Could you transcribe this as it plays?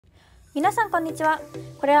皆さんこんにちは。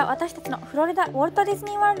これは私たちのフロリダウォルトディズ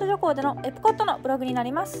ニーワールド旅行でのエプコットのブログにな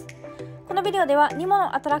ります。このビデオではニモ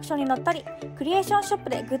のアトラクションに乗ったり、クリエーションショップ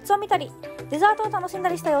でグッズを見たり、デザートを楽しんだ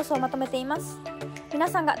りした様子をまとめています。皆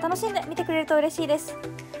さんが楽しんで見てくれると嬉しいです。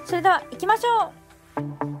それでは行きましょう。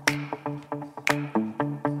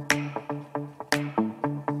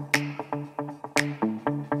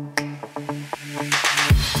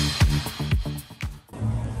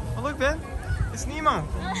Look, Ben. It's Nemo.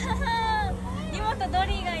 ニモとド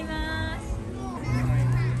リーがいます。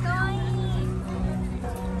かわいい。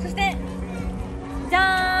そしてじ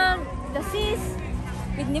ゃーん The Seas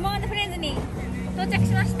with Nemo and Friends に到着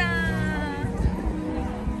しました。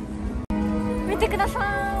見てくだ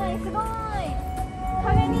さい、すごい。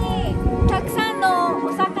壁にたくさんの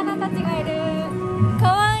お魚たちがいる。か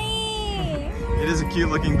わいい。 It is a cute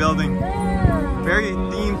looking building. Very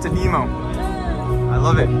themed to Nemo. I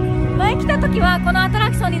love it. 前来た時はこのアトラ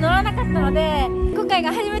クションに乗らなかったので、今回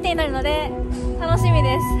が初めてになるので楽しみ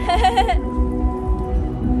です。ほ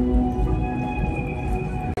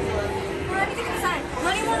ら見てください、乗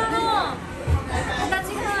り物の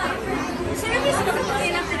形がシェルフィッシュの形に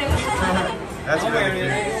なってる。That's really cute.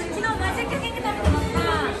 昨日マジックキングダムで乗った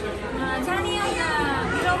ジャーニー・アイラ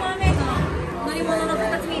ー・イエローマーメイドの乗り物の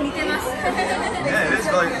形に似てます。Yeah, it is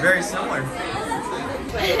very similar.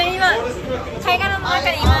 今貝殻の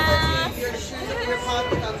中にいます。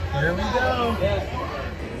 Here we go.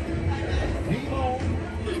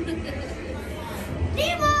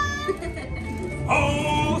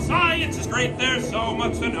 Oh, science is great, there's so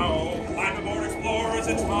much to know. Climb aboard, explorers,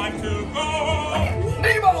 it's time to go.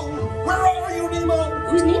 Nemo! Where are you, Nemo?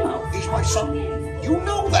 Who's Nemo? He's my son. You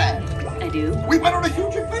know that. I do. We went on a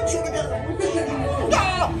huge adventure together.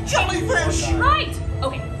 Ah, jellyfish! Right!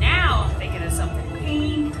 Okay, now I'm thinking of something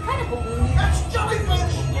incredible. That's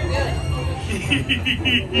jellyfish! You're good.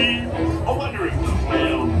 I wonder if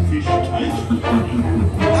clownfish taste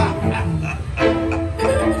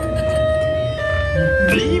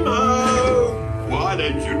Nemo! Why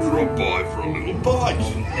don't you drop by for a little bite?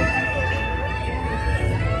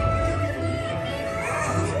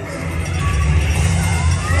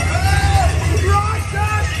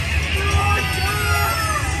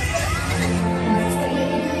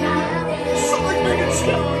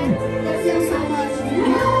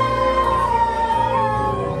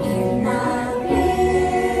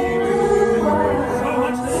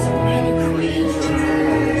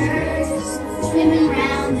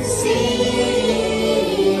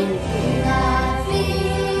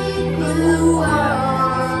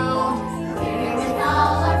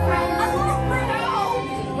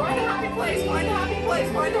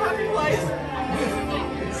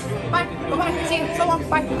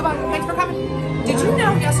 Bye. Goodbye. Thanks for coming. Did you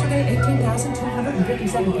know yesterday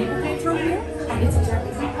 18,257 people came through here? It's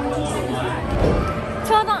exactly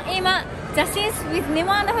ちょうど今 The Seas with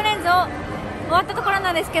Nemo and Friends を終わったところ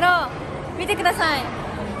なんですけど、見てください。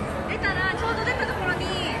出たらちょうど出たところに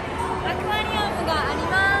アクアリウムがあり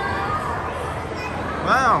ま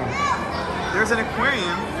Wow. There's an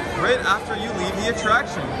aquarium right after you leave the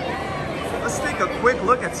attraction. Let's take a quick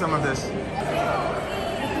look at some of this.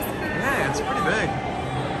 Yeah, it's pretty big.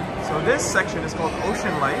 So this section is called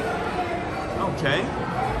Ocean Life. Okay.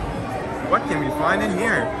 What can we find in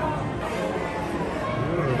here?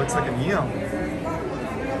 Ooh, looks like an eel.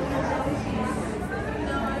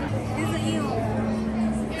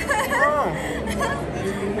 Oh.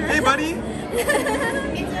 Hey, buddy.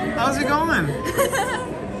 How's it going?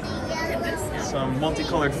 Some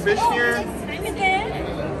multicolored fish here. す。見て、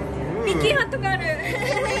ミッキーハットがある。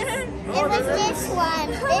It was this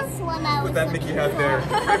one. This one I was Put that Mickey hat there,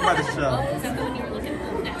 right by the shell.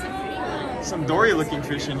 Some dory-looking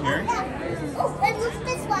fish in here. Oh, and what's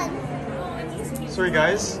this one? Sorry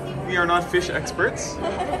guys, we are not fish experts.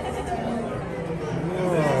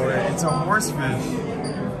 Whoa, it's a horsefish.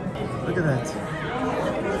 Look at that.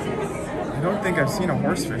 I don't think I've seen a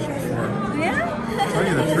horsefish before. Yeah? To tell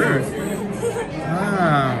you the truth.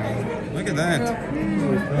 Wow, look at that.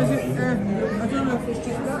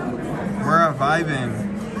 We're vibing,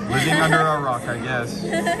 living under a rock, I guess.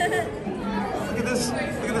 Look at this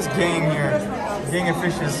gang here. Gang of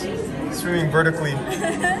fishes swimming vertically.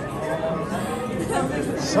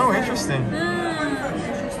 So interesting.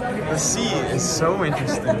 The sea is so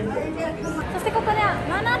interesting. そしてここでは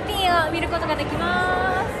マナティーを見ることができ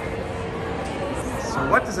ます。 So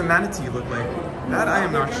what does a manatee look like? That I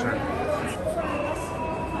am not sure.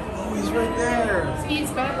 Oh, he's right there.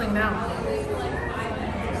 He's battling now.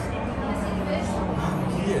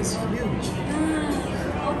 He is huge.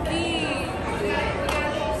 大きい。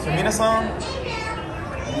 So minasan,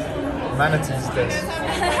 manatees this.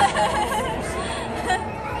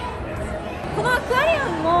 このアクアリア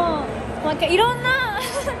ムもなんかいろんな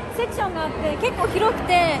セクションがあって結構広く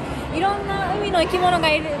ていろんな海の生き物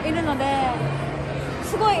がいるので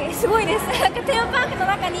すごいですなんかテーマパークの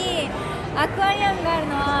中にアクアリアムがある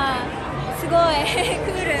のはすごい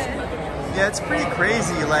クール。 Yeah, it's pretty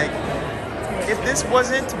crazy. Like, if this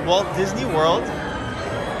wasn't Walt Disney World,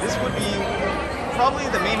 this would be probably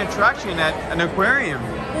the main attraction at an aquarium,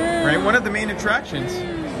 right? One of the main attractions.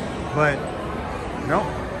 But no,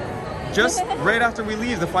 just right after we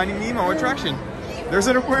leave the Finding Nemo attraction, there's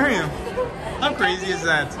an aquarium. How crazy is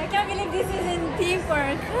that? I can't believe this is in theme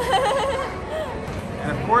park.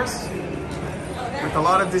 And of course, with a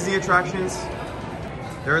lot of Disney attractions,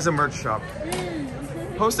 there is a merch shop,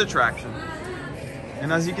 post-attraction.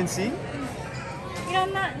 And as you can see, いろ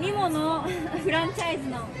んなニモのフランチャイズ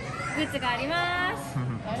のグッズがあります。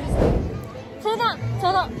それではちょ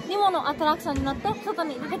うどニモのアトラクションに乗って外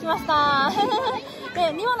に出てきました。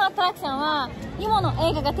で、ニモのアトラクションはニモの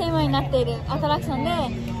映画がテーマになっているアトラクションで、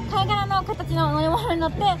貝殻の形の乗り物に乗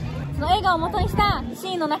ってその映画を元にしたシ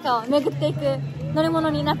ーンの中を巡っていく乗り物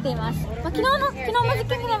になっています。昨日マジック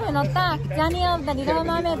キングダムで乗ったジャーニー・オブ・ザ・リトル・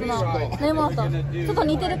マーメイドの乗り物とちょっと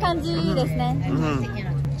似てる感じですね。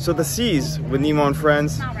So the Seas with Nemo and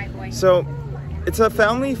Friends. So it's a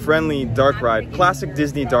family-friendly dark ride, classic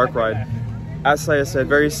Disney dark ride. As Saya said,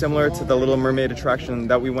 very similar to the Little Mermaid attraction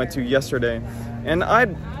that we went to yesterday. And I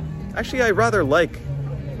rather like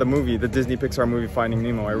the movie, the Disney Pixar movie Finding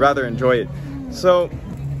Nemo. I rather enjoy it. So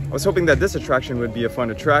I was hoping that this attraction would be a fun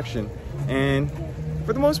attraction. And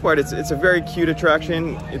for the most part, it's a very cute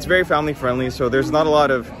attraction. It's very family-friendly, so there's not a lot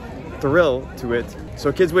of thrill to it.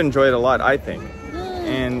 So kids would enjoy it a lot, I think.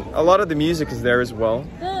 And a lot of the music is there as well.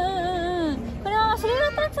 これはスリル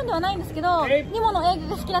アトラクションではないんですけど、ニモの映画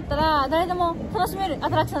が好きだったら誰でも楽しめるア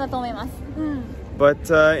トラクションだと思います。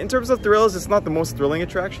But in terms of thrills, it's not the most thrilling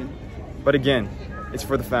attraction. But again, it's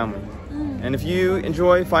for the family. And if you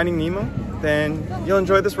enjoy Finding Nemo, then you'll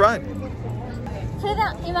enjoy this ride. それで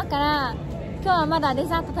は今から今日はまだデ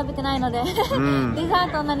ザート食べてないので、デザ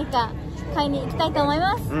ートを何か買いに行きたいと思い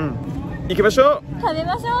ます。行きましょう。食べ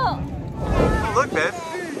ましょう。Look, babe.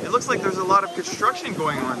 It looks like there's a lot of construction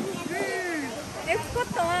going on. エプコ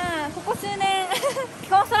ットはここ数年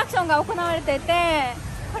コンストラクションが行われていて、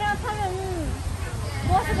これは多分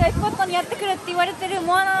もうすぐエプコットにやってくるって言われてる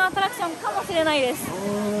モアナのアトラクションかもしれないです。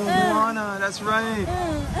Moana, that's right.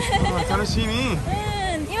 楽しみ。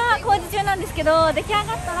今は工事中なんですけど、出来上がっ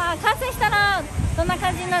たら完成したらどんな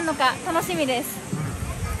感じになるのか楽しみです。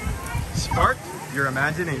Spark your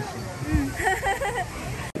imagination.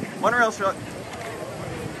 Monorail shot.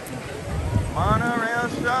 Monorail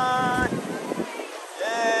shot.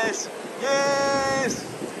 Yes, yes.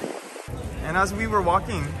 And as we were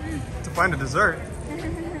walking to find a dessert,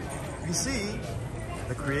 we see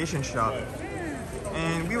the creation shop.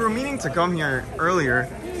 And we were meaning to come here earlier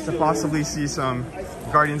to possibly see some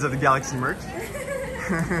Guardians of the Galaxy merch.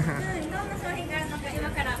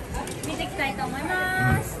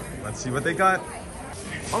 Let's see what they got.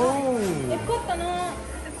 Oh! エプコットは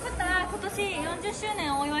今年40周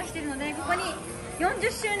年をお祝いしているので、ここに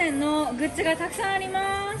40周年のグッズがたくさんあり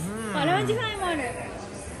ます。ラウンジフライもある。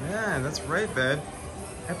Yeah, that's right, babe.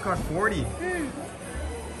 EPCOT 40.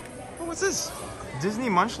 Oh, what's this? Disney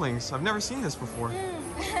Munchlings. I've never seen this before. こ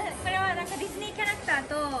れはなんかディズニーキャラクター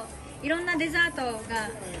といろんなデザートが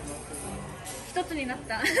一つになっ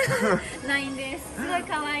たラインです。すごい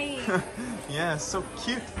可愛い。Yeah, so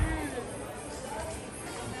cute.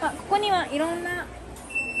 ここにはいろんなバッグ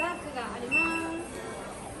がありま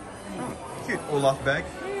す。Cute Olaf bag.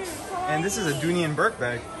 And this is a Dooney and Burke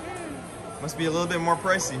bag. Must be a little bit more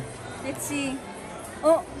pricey. Let's see.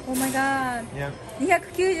 Oh my god. Yeah.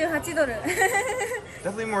 $298.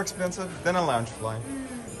 Definitely more expensive than a lounge fly.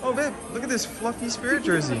 Oh, babe, look at this fluffy spirit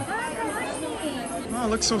jersey. Oh, it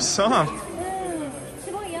looks so soft.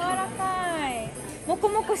 すごい柔らかい。モコ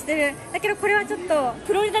モコしてる。だけどこれはちょっと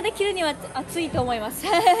フロリダで着るには暑いと思います。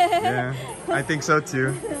Yeah, I think so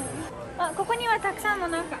too. ここにはたくさんの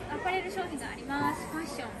なんかアパレル商品があります。ファッ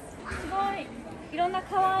ション。すごい。いろんな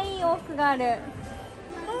可愛い洋服がある。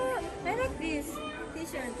I like these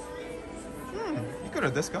t-shirts. いくら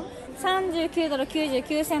ですか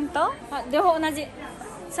$39.99。両方同じ。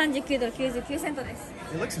$39.99です。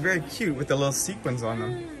It looks very cute with the little sequins on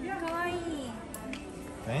them. 可愛い。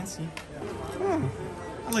Fancy.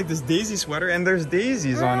 I like this daisy sweater, and there's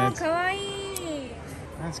daisies on it. 可愛い。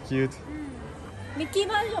That's cute. ミッキー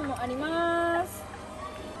バージョンもあります。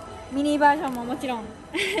ミニーバージョンももちろんあ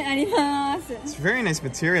ります。 It's very nice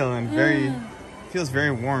material and feels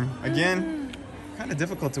very warm. Again, kind of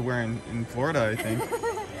difficult to wear in Florida, I think.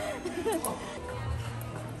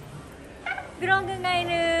 グログがい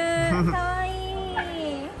る。かわい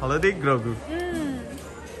い。Holiday Grogu. うん。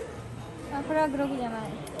あ、これはグログじゃない。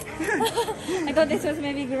I thought this was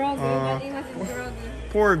maybe Grogu, but it wasn't Grogu.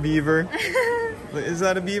 Poor beaver. Is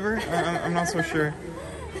that a beaver? I'm not so sure.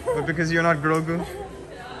 But because you're not Grogu,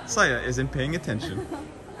 Saya isn't paying attention.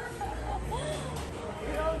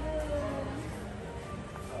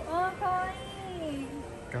 あ、かわいい。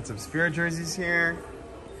 Got some spirit jerseys here.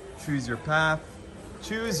 Choose your path.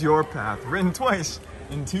 Choose your path. Written twice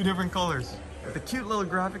in 2 different colors. With a cute little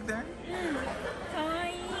graphic there. かわ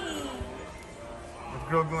いい。 With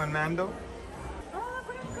Grogu and Mando. あ、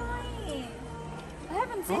これもかわいい。I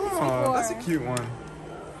haven't seen this Oh, before. that's a cute one.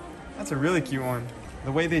 That's a really cute one.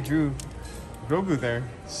 The way they drew Grogu there,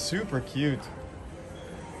 super cute.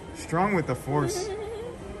 Strong with the force.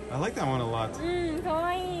 I like that one a lot. うん、か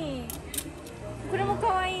わいい。これもか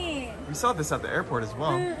わいい。 We saw this at the airport as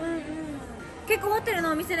well. 結構ホテル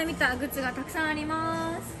のお店で見たグッズがたくさんあり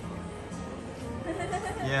ます。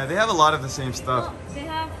Yeah, they have a lot of the same stuff. Oh, they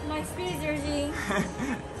have my Speed jersey.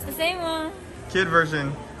 It's the same one. Kid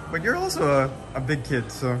version, but you're also a big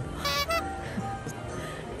kid, so.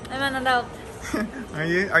 I'm an adult. Are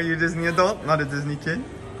you a Disney adult, not a Disney kid?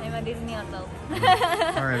 I'm a Disney adult.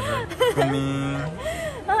 Alright, bro. Gomin.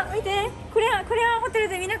 あ、見て。これはホテル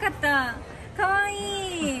で見なかった。かわ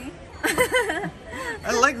いい。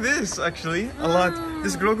I like this actually a lot.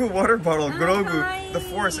 This Grogu water bottle, Grogu, the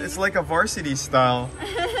Force. It's like a varsity style.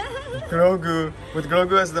 Grogu with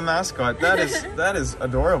Grogu as the mascot. That is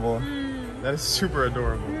adorable. That is super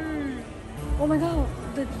adorable. Oh my god,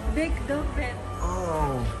 the big dog bed.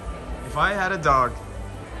 Oh, if I had a dog,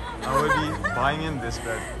 I would be buying in this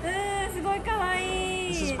bed. すごいかわい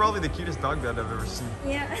い。 This is probably the cutest dog bed I've ever seen.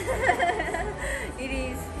 Yeah, it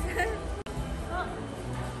is.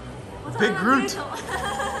 Big Groot.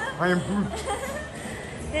 I am Groot.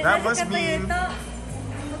 That must mean. こ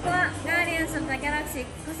こはガーディアンズ・オブ・ザ・ギャラクシー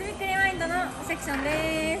コスミック・リワインドのセクション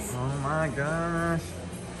です。 Oh my gosh.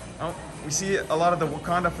 Oh, we see a lot of the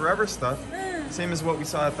Wakanda Forever stuff. Same as what we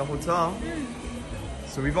saw at the hotel.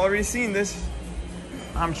 So we've already seen this.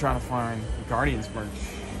 I'm trying to find Guardians merch.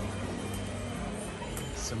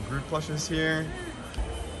 Some Groot plushes here.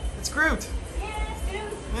 It's Groot.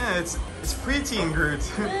 Yeah, it's preteen Groot.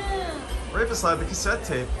 Right beside the cassette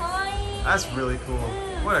tape. かわいい。 That's really cool.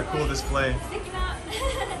 What a cool display. 素敵な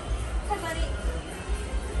飾り。 You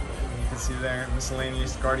can see there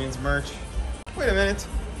miscellaneous Guardians merch. Wait a minute.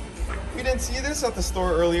 We didn't see this at the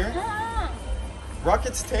store earlier.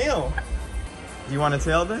 Rocket's tail. Do you want a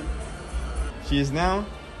tail then? She is now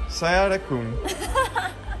Sayara-kun.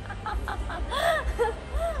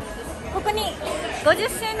 ここに50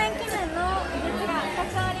周年記念のグッズがた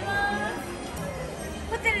くさんあります。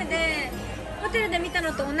ホテルで見た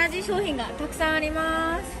のと同じ商品がたくさんあり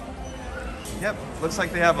ます。 Yep, looks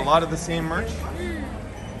like they have a lot of the same merch.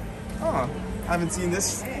 Oh, haven't seen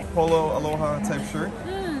this Polo Aloha type shirt.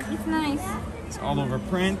 It's nice. It's all over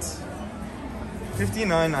print.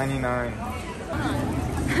 $59.99.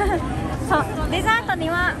 そう、デザートに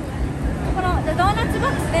はこのドーナツボ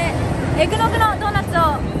ックスでエグノグのドーナツ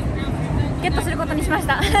をゲットすることにしまし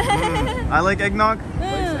た。I like eggnog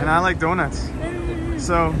and I like donuts.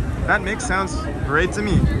 So that mix sounds great to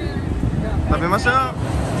me. 食べましょう。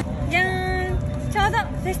じゃーん。ちょうどフ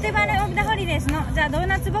ェスティバルオブザホリデースのザ・ドー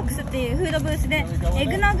ナツボックスっていうフードブースでエ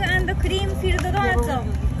グノグ&クリームフィールドドーナツを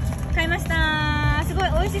買いました。すごい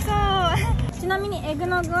美味しそう。ちなみにエグ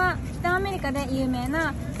ノグは北アメリカで有名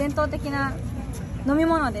な伝統的な飲み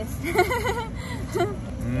物です。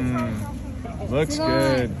Looks すごい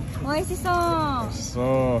good. 美味しそう。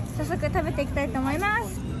So. 早速食べていきたいと思いま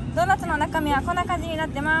す。ドーナツの中身はこんな感じになっ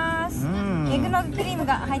てます。エグノグクリーム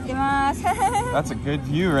が入ってます。 That's a good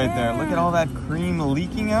view right there. Look at all that cream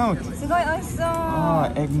leaking out. すごい美味しそう。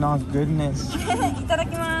 Oh, eggnog goodness. いただ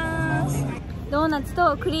きます。ドーナツ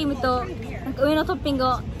とクリームとなんか上のトッピング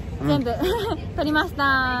を全部取りまし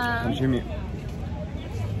た。Jimmy.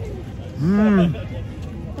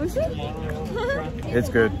 美味しいIt's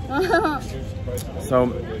good.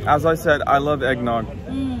 So, as I said, I love eggnog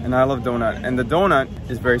and I love donut. And the donut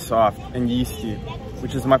is very soft and yeasty,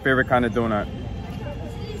 which is my favorite kind of donut.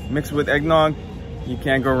 Mixed with eggnog, you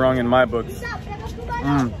can't go wrong in my books.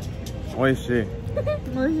 Oishii.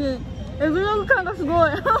 美味しい。エグノグ感がすご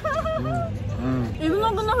い。エグ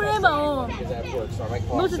ノグのフレーバーを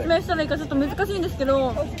どう説明したらいいかちょっと難しいんですけ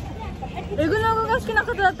ど、エグノグが好きな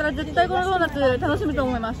方だったら絶対このドーナツ楽しむと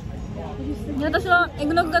思います。私はエ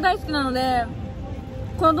グノグが大好きなので、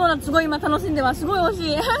このドーナツすごい今楽しんでます。すごい美味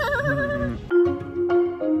しい。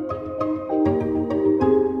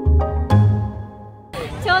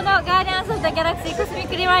のガーディアンズ・オブ・ザ・ギャラクシーコスミッ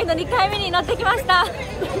ク・リワインド2回目に乗ってきました。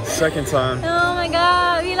Second time. Oh my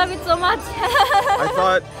god, we love it so much. I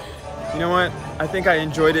thought, you know what? I think I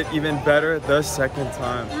enjoyed it even better the second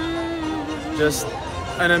time. Just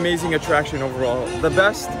an amazing attraction overall. The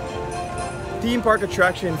best theme park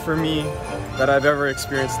attraction for me that I've ever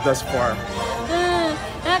experienced thus far.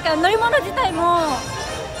 なんか乗り物自体も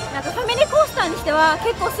なんかファミリーコースターにしては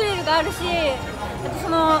結構スリルがあるし、あとそ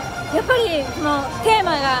のやっぱりそのテー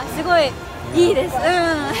マがすごいいいです。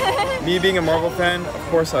Me being a Marvel fan,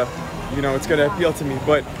 of course, you know, it's going to appeal to me,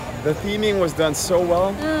 but the theming was done so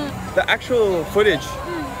well. The actual footage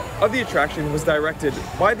of the attraction was directed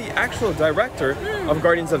by the actual director of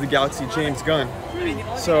Guardians of the Galaxy, James Gunn.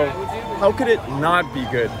 So how could it not be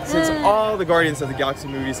good since all the Guardians of the Galaxy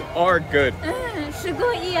movies are good? す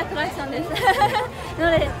ごいいいアトラクションです。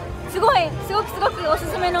なのですごくおす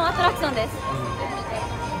すめのアトラクションです。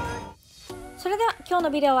それでは今日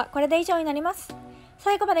のビデオはこれで以上になります。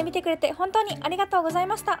最後まで見てくれて本当にありがとうござい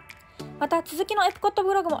ました。また続きのエプコット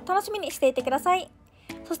ブログも楽しみにしていてください。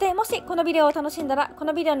そしてもしこのビデオを楽しんだらこ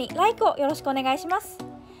のビデオにLIKEをよろしくお願いします。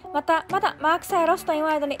またまだマークさやロストイン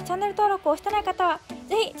ワイルドにチャンネル登録をしてない方は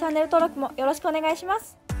ぜひチャンネル登録もよろしくお願いしま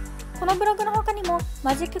す。このブログの他にも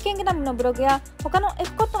マジックキングダムのブログや他のエ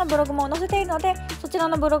プコットのブログも載せているので、そちら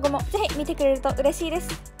のブログもぜひ見てくれると嬉しいです。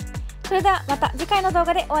それではまた次回の動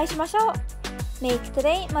画でお会いしましょう。Make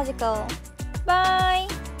today magical.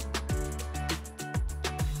 Bye!